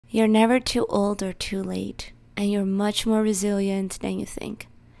You're never too old or too late, and you're much more resilient than you think,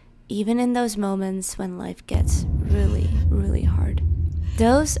 even in those moments when life gets really, really hard.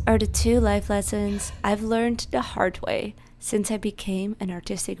 Those are the two life lessons I've learned the hard way since I became an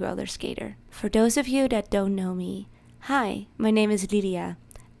artistic roller skater. For those of you that don't know me, hi, my name is Lilia,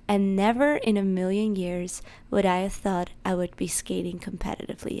 and never in a million years would I have thought I would be skating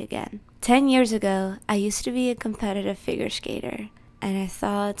competitively again. 10 years ago, I used to be a competitive figure skater, and I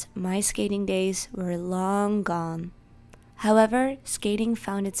thought my skating days were long gone. However, skating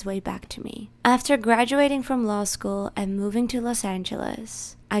found its way back to me. After graduating from law school and moving to Los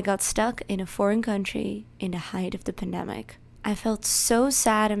Angeles, I got stuck in a foreign country in the height of the pandemic. I felt so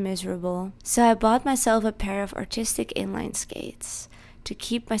sad and miserable, so I bought myself a pair of artistic inline skates to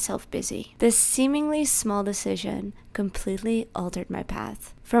keep myself busy. This seemingly small decision completely altered my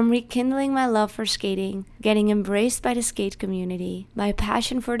path. From rekindling my love for skating, getting embraced by the skate community, my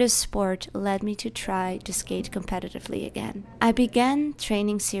passion for this sport led me to try to skate competitively again. I began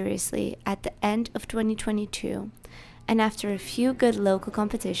training seriously at the end of 2022, and after a few good local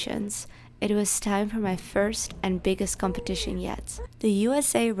competitions, it was time for my first and biggest competition yet, the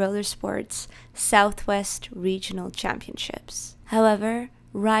USA Rollersports Southwest Regional Championships. However,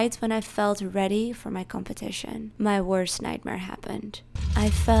 right when I felt ready for my competition, my worst nightmare happened. I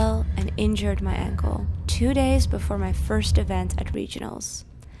fell and injured my ankle 2 days before my first event at regionals.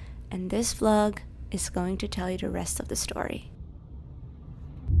 And this vlog is going to tell you the rest of the story.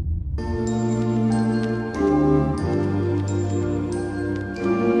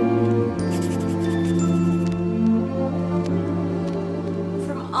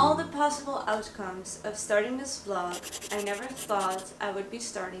 Possible outcomes of starting this vlog, I never thought I would be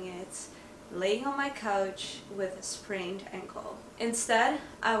starting it laying on my couch with a sprained ankle. Instead,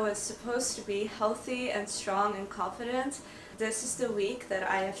 I was supposed to be healthy and strong and confident. This is the week that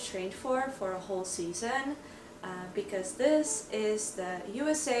I have trained for a whole season because this is the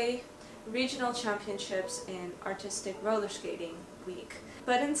USA Regional Championships in Artistic Roller Skating week.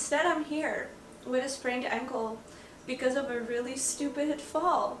 But instead I'm here with a sprained ankle because of a really stupid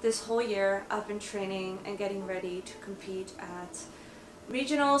fall. This whole year I've been training and getting ready to compete at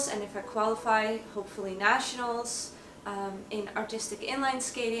regionals, and if I qualify, hopefully nationals, in artistic inline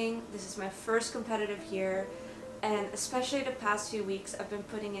skating. This is my first competitive year, and especially the past few weeks I've been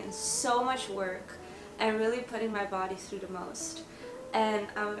putting in so much work and really putting my body through the most. And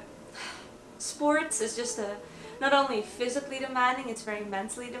sports is just not only physically demanding, it's very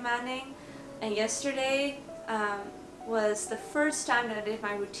mentally demanding. And yesterday was the first time that I did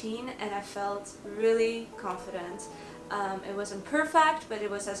my routine, and I felt really confident. It wasn't perfect, but it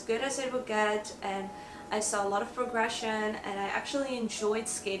was as good as it would get, and I saw a lot of progression, and I actually enjoyed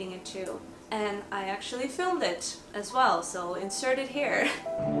skating it too. And I actually filmed it as well, so insert it here.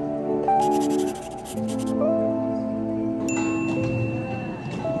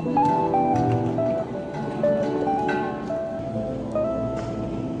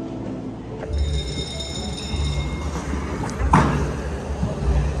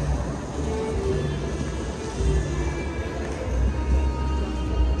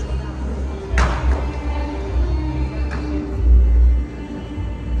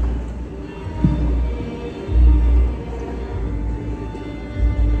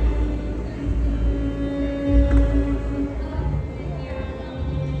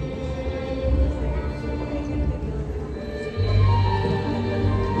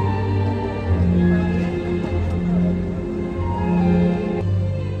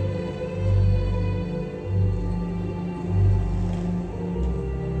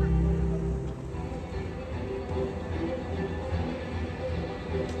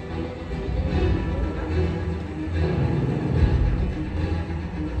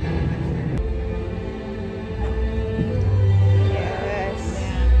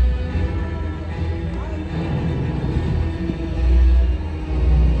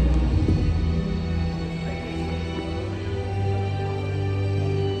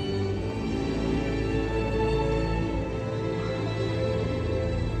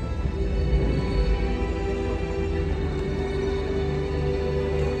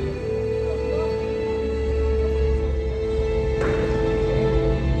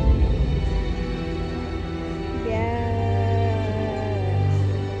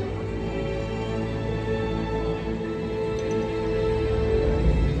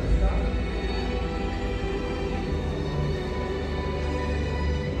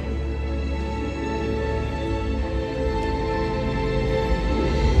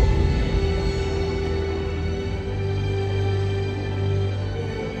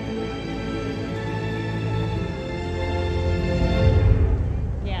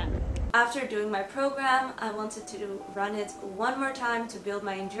 After doing my program, I wanted to run it one more time to build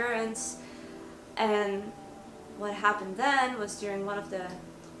my endurance, and what happened then was during one of the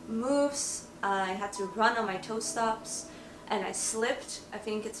moves, I had to run on my toe stops and I slipped. I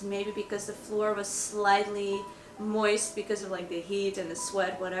think it's maybe because the floor was slightly moist because of like the heat and the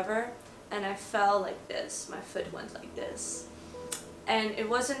sweat, whatever, and I fell like this. My foot went like this. And it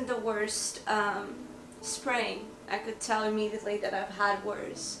wasn't the worst sprain. I could tell immediately that I've had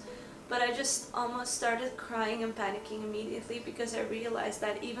worse. But I just almost started crying and panicking immediately because I realized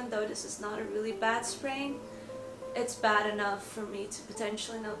that even though this is not a really bad sprain, it's bad enough for me to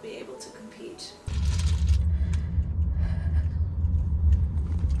potentially not be able to compete.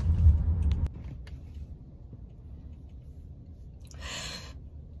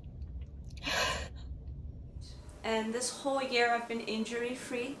 And this whole year I've been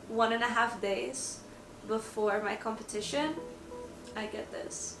injury-free, 1.5 days before my competition. I get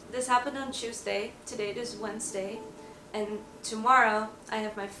this. This happened on Tuesday, today is Wednesday, and tomorrow I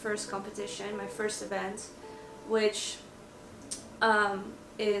have my first competition, my first event, which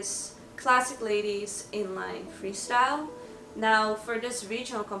is Classic Ladies Inline Freestyle. Now for this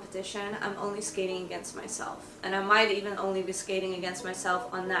regional competition I'm only skating against myself, and I might even only be skating against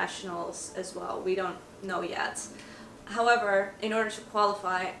myself on nationals as well. We don't know yet. However, in order to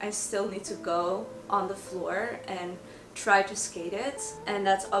qualify I still need to go on the floor and try to skate it, and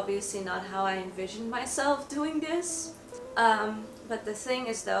that's obviously not how I envisioned myself doing this. But the thing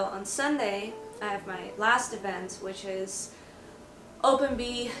is though, on Sunday I have my last event, which is Open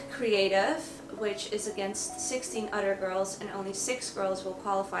B Creative, which is against 16 other girls, and only 6 girls will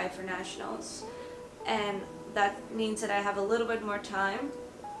qualify for nationals. And that means that I have a little bit more time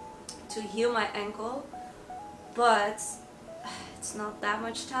to heal my ankle, but it's not that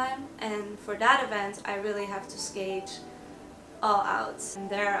much time, and for that event I really have to skate all out. And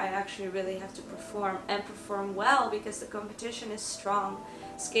there I actually really have to perform, and perform well, because the competition is strong.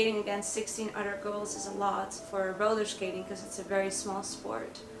 Skating against 16 other girls is a lot for roller skating because it's a very small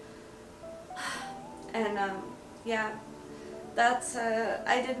sport. And yeah, that's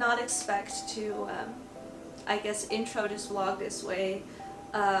I did not expect to I guess intro this vlog this way.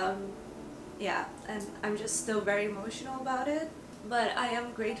 Yeah, and I'm just still very emotional about it, but I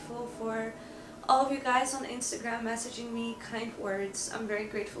am grateful for all of you guys on Instagram messaging me kind words. I'm very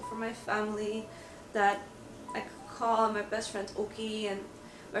grateful for my family that I could call, my best friend Oki, and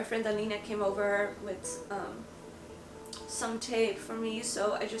my friend Alina came over with some tape for me,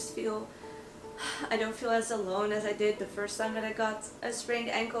 so I just feel I don't feel as alone as I did the first time that I got a sprained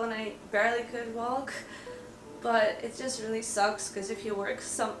ankle and I barely could walk. But it just really sucks because if you work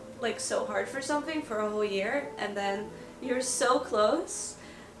so hard for something for a whole year and then you're so close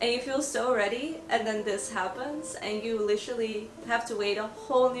and you feel so ready and then this happens and you literally have to wait a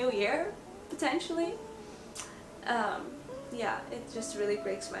whole new year potentially. Yeah, it just really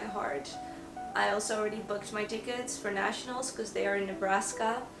breaks my heart. I also already booked my tickets for nationals because they are in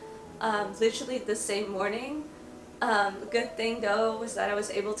Nebraska, literally the same morning. Good thing though was that I was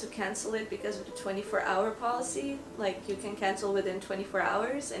able to cancel it because of the 24-hour policy. Like, you can cancel within 24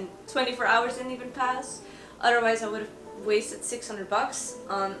 hours, and 24 hours didn't even pass. Otherwise I would have wasted 600 bucks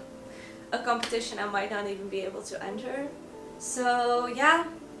on a competition I might not even be able to enter. So yeah,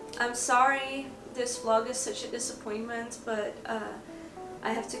 I'm sorry this vlog is such a disappointment, but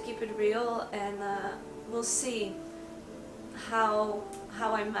I have to keep it real, and we'll see how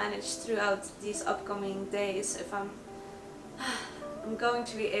I manage throughout these upcoming days. If I'm going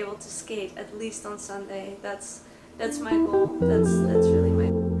to be able to skate at least on Sunday. That's my goal. That's really my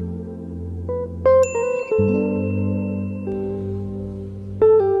goal.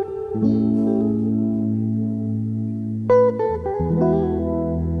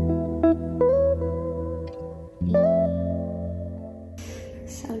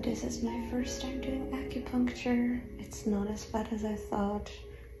 So this is my first time doing acupuncture. It's not as bad as I thought,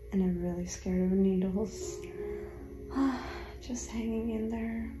 and I'm really scared of needles. Just hanging in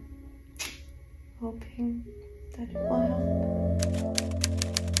there, hoping that it will help.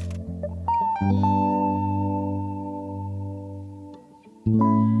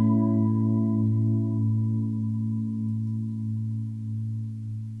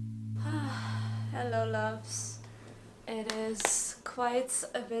 Hello loves. It is quite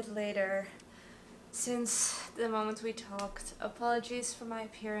a bit later since the moment we talked. Apologies for my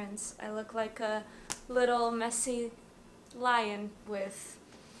appearance. I look like a little messy lion with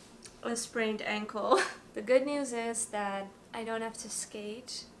a sprained ankle. The good news is that I don't have to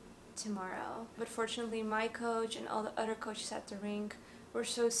skate tomorrow, but fortunately my coach and all the other coaches at the rink were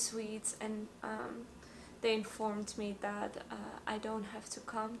so sweet, and they informed me that I don't have to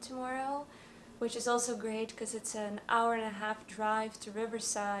come tomorrow, which is also great because it's an hour-and-a-half drive to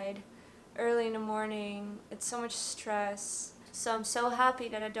Riverside early in the morning. It's so much stress. So I'm so happy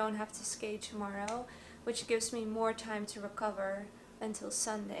that I don't have to skate tomorrow, which gives me more time to recover until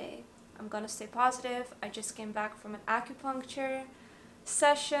Sunday. I'm gonna stay positive. I just came back from an acupuncture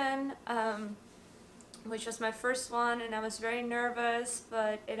session, which was my first one, and I was very nervous,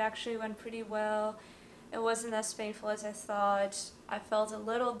 but it actually went pretty well. It wasn't as painful as I thought. I felt a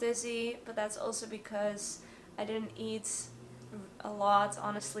little dizzy, but that's also because I didn't eat a lot,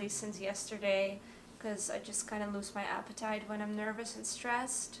 honestly, since yesterday, because I just kind of lose my appetite when I'm nervous and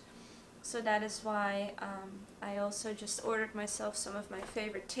stressed. So that is why I also just ordered myself some of my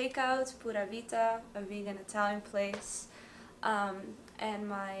favorite takeout, Pura Vita, a vegan Italian place, and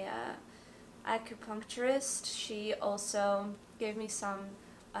my acupuncturist, she also gave me some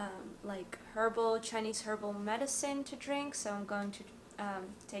like Chinese herbal medicine to drink, so I'm going to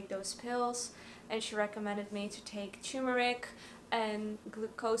take those pills, and she recommended me to take turmeric and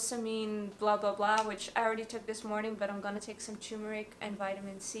glucosamine blah blah blah, which I already took this morning, but I'm gonna take some turmeric and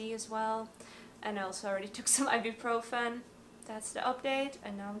vitamin C as well, and I also already took some ibuprofen. That's the update,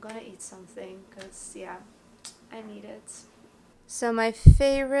 and now I'm gonna eat something because yeah, I need it. So my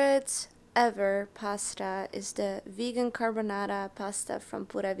favorite ever pasta is the vegan carbonara pasta from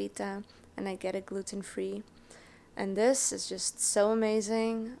Pura Vita, and I get it gluten-free, and this is just so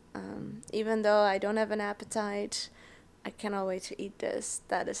amazing. Even though I don't have an appetite, I cannot wait to eat this.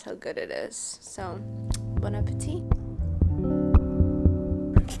 That is how good it is. So, bon appetit.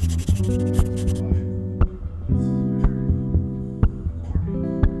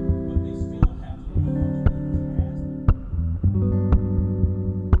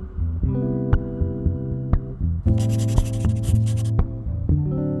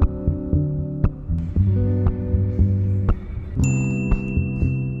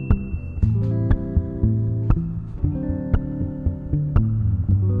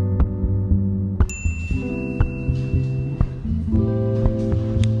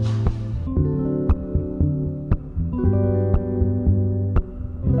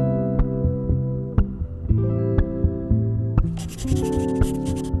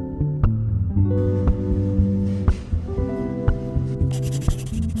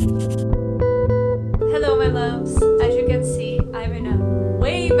 Hello my loves, as you can see, I'm in a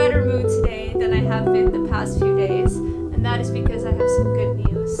way better mood today than I have been the past few days, and that is because I have some good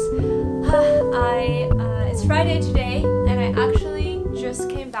news. It's Friday today, and I actually just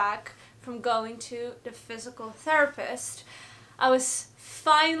came back from going to the physical therapist. I was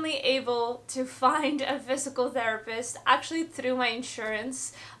finally able to find a physical therapist, actually through my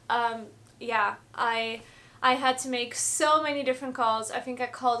insurance. Yeah, I had to make so many different calls. I think I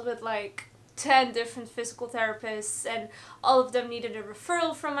called with like 10 different physical therapists, and all of them needed a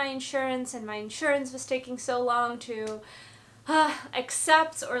referral from my insurance, and my insurance was taking so long to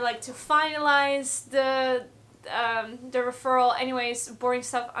accept or like to finalize the referral. Anyways, boring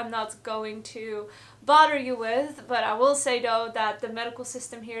stuff I'm not going to bother you with, but I will say though that the medical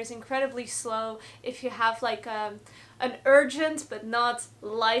system here is incredibly slow if you have like an urgent but not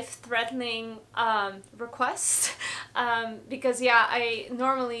life-threatening request, because yeah,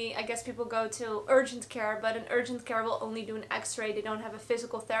 I guess people go to urgent care, but an urgent care will only do an x-ray. They don't have a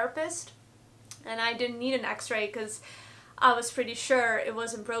physical therapist, and I didn't need an x-ray because I was pretty sure it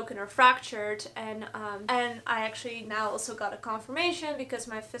wasn't broken or fractured, and I actually now also got a confirmation because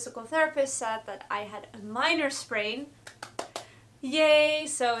my physical therapist said that I had a minor sprain. Yay!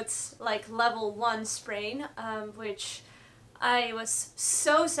 So it's like level 1 sprain, which I was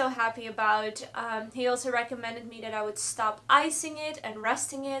so happy about. He also recommended me that I would stop icing it and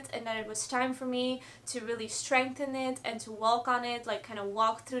resting it, and that it was time for me to really strengthen it and to walk on it, like kind of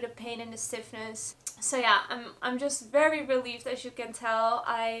walk through the pain and the stiffness. So yeah, I'm just very relieved. As you can tell,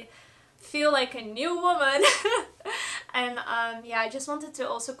 I feel like a new woman. And yeah, I just wanted to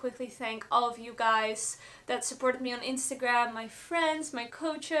also quickly thank all of you guys that supported me on Instagram, my friends, my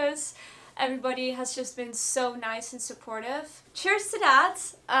coaches. Everybody has just been so nice and supportive. Cheers to that.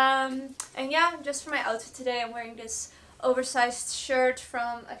 And yeah, just for my outfit today, I'm wearing this oversized shirt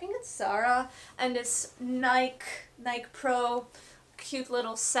from, I think it's Zara, and this Nike Pro cute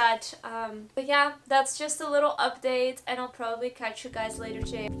little set. But yeah, that's just a little update, and I'll probably catch you guys later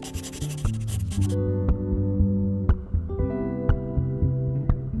today.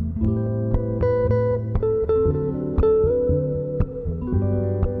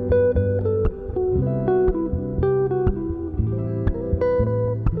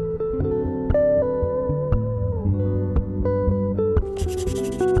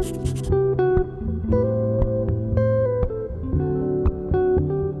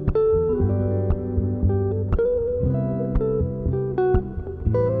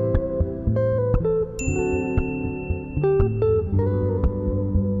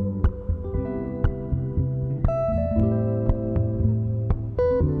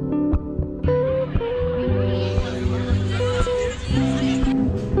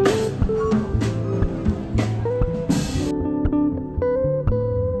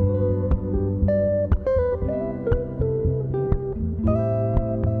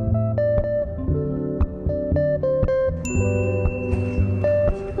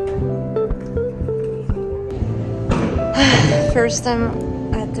 First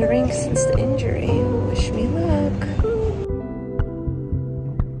time at the rink since the injury. Wish me luck.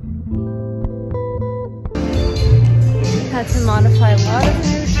 Had to modify a lot of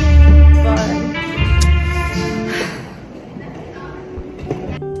my routine, but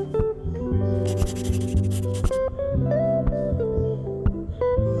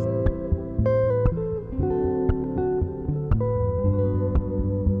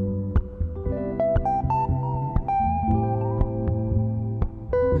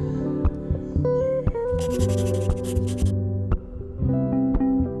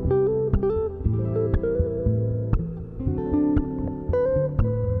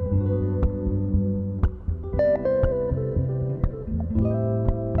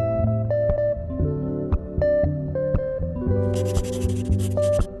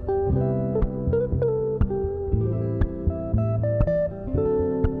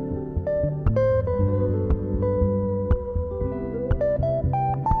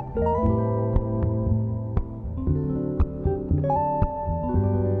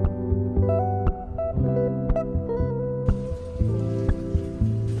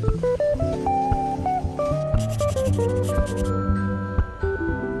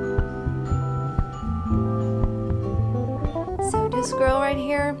this girl right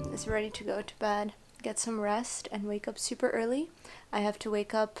here is ready to go to bed, get some rest, and wake up super early. I have to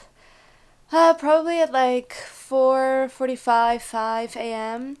wake up probably at like 4:45, 5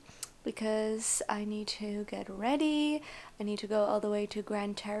 a.m. because I need to get ready. I need to go all the way to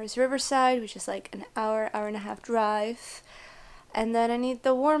Grand Terrace Riverside, which is like an hour and a half drive. And then I need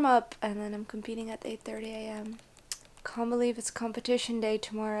the warm-up, and then I'm competing at 8:30 a.m. Can't believe it's competition day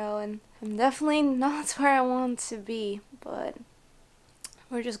tomorrow, and I'm definitely not where I want to be, but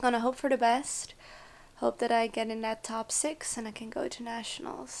we're just gonna hope for the best. Hope that I get in that top 6 and I can go to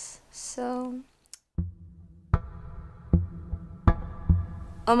nationals. So,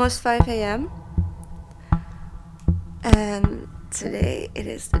 almost 5 a.m. and today it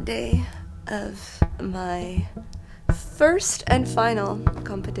is the day of my first and final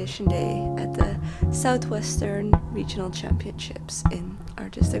competition day at the Southwestern Regional Championships in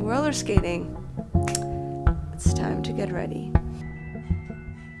artistic roller skating. It's time to get ready.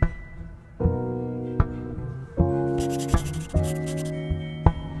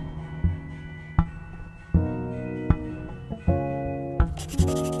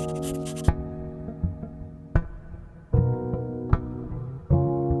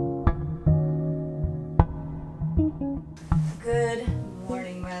 Good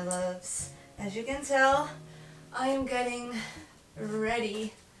morning, my loves. As you can tell, I am getting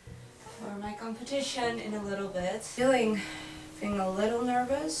ready for my competition in a little bit. Feeling a little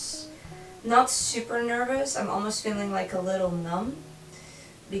nervous. Not super nervous. I'm almost feeling like a little numb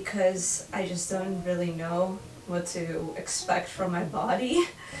because I just don't really know what to expect from my body.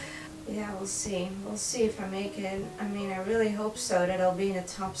 Yeah, we'll see. We'll see if I make it. I mean, I really hope so, that I'll be in the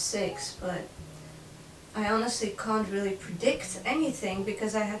top 6, but I honestly can't really predict anything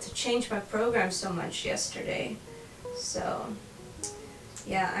because I had to change my program so much yesterday. So,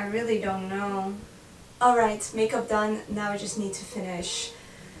 yeah, I really don't know. Alright, makeup done. Now I just need to finish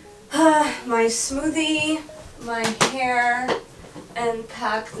my smoothie, my hair, and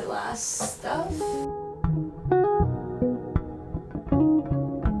pack the last stuff.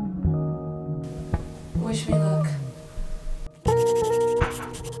 Wish me luck.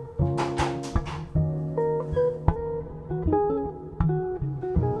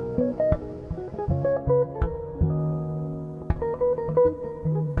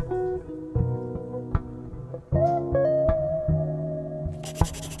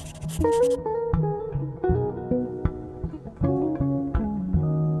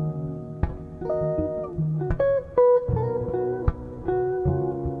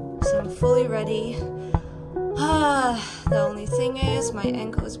 So I'm fully ready. The only thing is my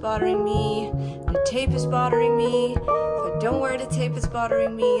ankle is bothering me, the tape is bothering me. If I don't wear the tape, it's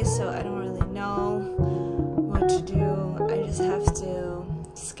bothering me, so I don't really know what to do. I just have to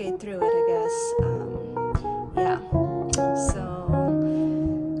skate through it, I guess. Yeah, so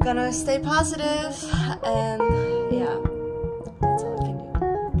gonna stay positive, and yeah, that's all I can do.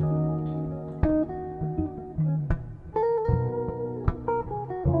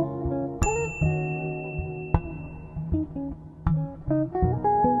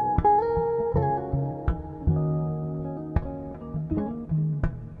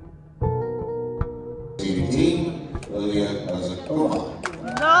 Team, LilyLikeCom.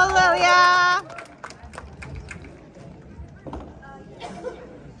 Go, Lilia!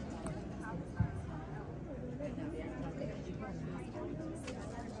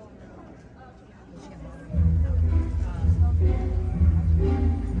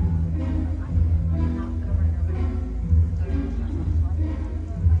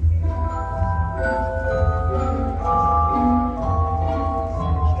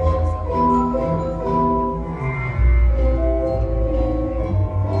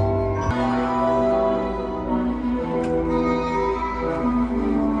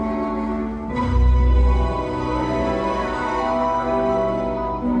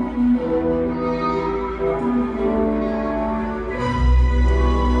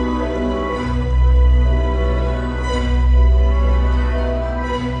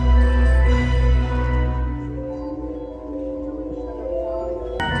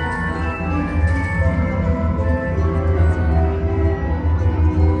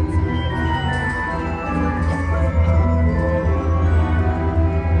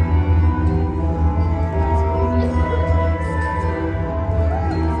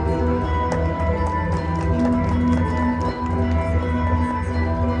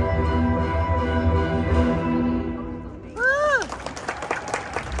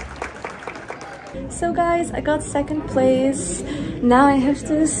 So guys, I got second place. Now I have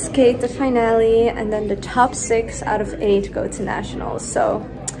to skate the finale and then the top 6 out of 8 go to nationals. So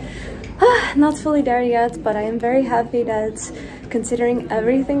not fully there yet, but I am very happy that considering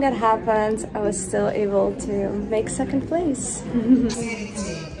everything that happened, I was still able to make second place.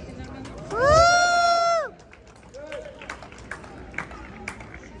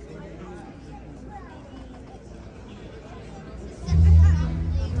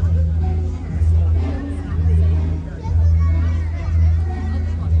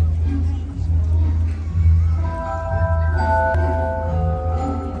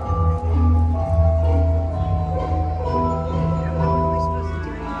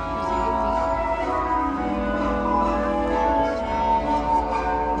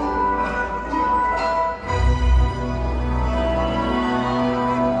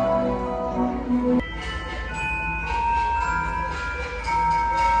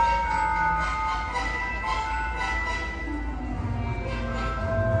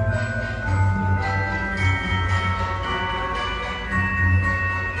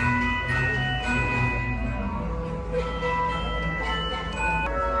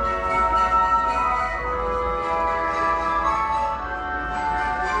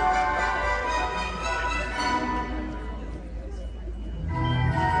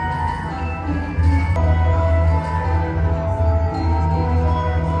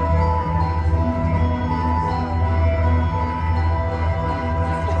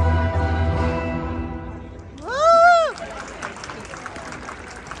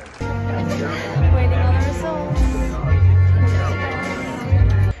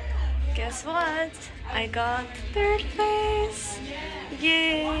 Guess what? I got third place!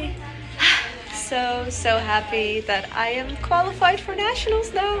 Yay! So happy that I am qualified for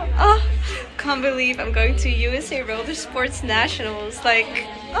nationals now. Oh, can't believe I'm going to USA Rollersports Nationals. Like,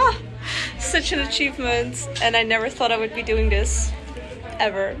 oh, such an achievement, and I never thought I would be doing this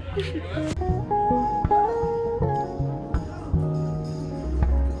ever.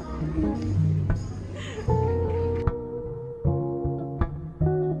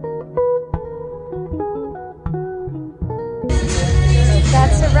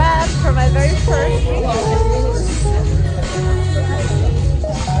 That's a wrap for my very first video.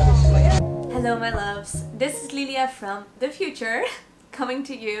 Hello my loves, this is Lilia from the future coming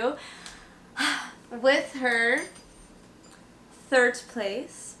to you with her third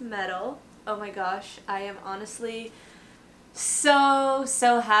place medal. Oh my gosh, I am honestly so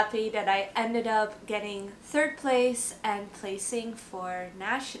happy that I ended up getting third place and placing for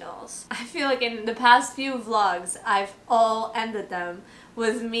nationals. I feel like in the past few vlogs I've all ended them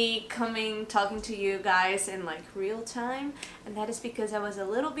with me talking to you guys in like real time, and that is because I was a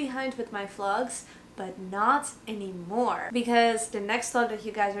little behind with my vlogs, but not anymore, because the next vlog that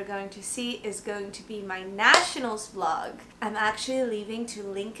you guys are going to see is going to be my nationals vlog. I'm actually leaving to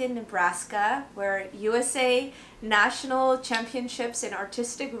Lincoln, Nebraska, where USA National Championships in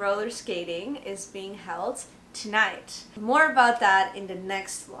Artistic Roller Skating is being held tonight. More about that in the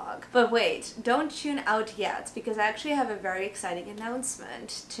next vlog. But wait, don't tune out yet, because I actually have a very exciting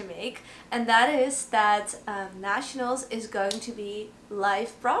announcement to make, and that is that Nationals is going to be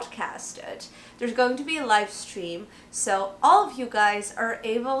live broadcasted. There's going to be a live stream, so all of you guys are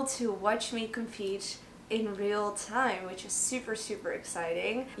able to watch me compete in real time, which is super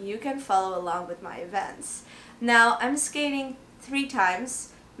exciting. You can follow along with my events. Now, I'm skating 3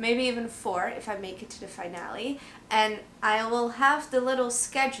 times, maybe even 4 if I make it to the finale, and I will have the little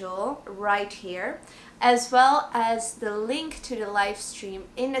schedule right here, as well as the link to the live stream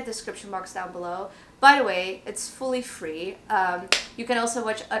in the description box down below. By the way, it's fully free. You can also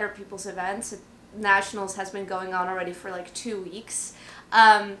watch other people's events. Nationals has been going on already for like 2 weeks,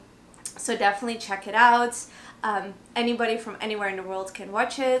 so definitely check it out. Anybody from anywhere in the world can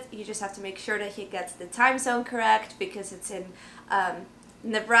watch it. You just have to make sure that you get the time zone correct, because it's in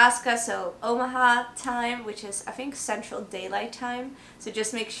Nebraska, so Omaha time, which is I think Central Daylight Time, so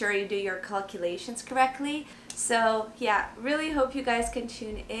just make sure you do your calculations correctly. So yeah, really hope you guys can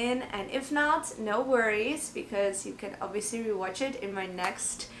tune in, and if not, no worries, because you can obviously rewatch it in my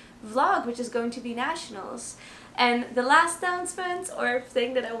next vlog, which is going to be nationals. And the last announcement or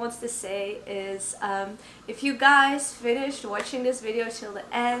thing that I want to say is, if you guys finished watching this video till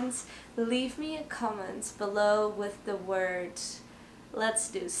the end, leave me a comment below with the word "let's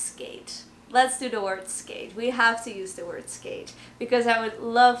do skate." Let's do the word skate. We have to use the word skate, because I would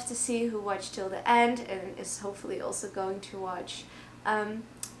love to see who watched till the end and is hopefully also going to watch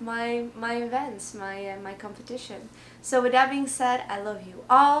my events, my competition. So with that being said, I love you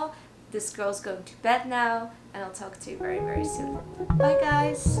all. This girl's going to bed now, and I'll talk to you very soon. Bye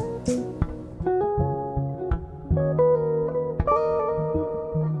guys!